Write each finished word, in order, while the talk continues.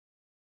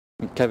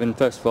Kevin,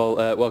 first of all,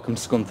 welcome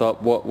to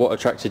Scunthorpe. What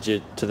attracted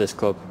you to this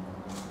club?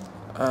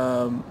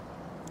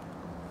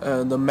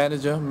 The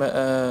manager,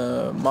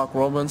 Mark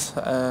Robbins,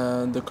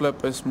 and the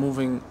club is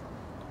moving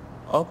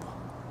up,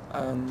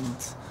 and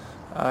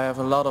I have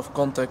a lot of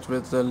contact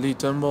with Lee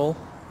Turnbull.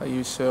 He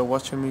was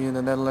watching me in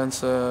the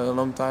Netherlands a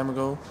long time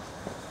ago.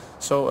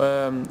 So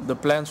the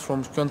plans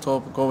from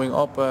Scunthorpe going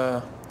up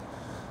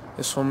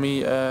is for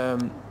me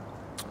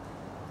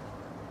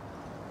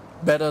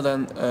better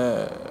than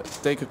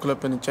take a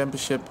club in the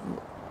championship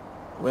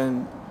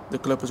when the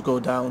club is go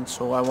down.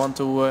 So I want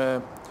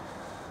to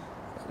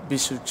be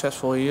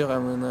successful here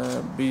and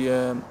be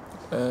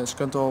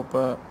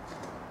Scunthorpe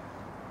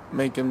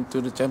making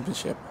to the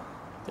championship.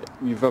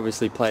 You've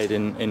obviously played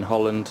in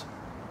Holland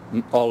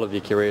all of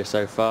your career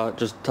so far.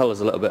 Just tell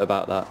us a little bit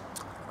about that.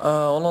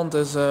 Holland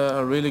is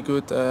a really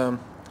good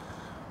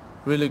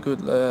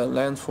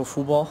land for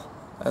football,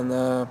 and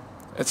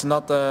it's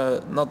not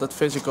that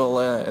physical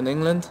in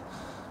England,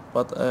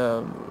 but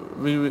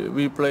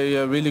we play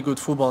really good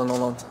football in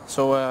Holland.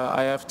 So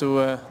I have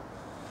to.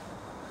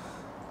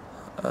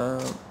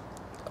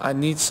 I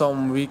need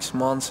some weeks,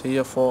 months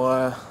here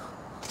for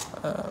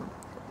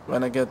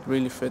when I get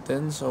really fit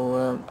in.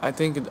 So I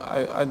think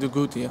I do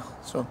good here.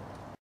 So.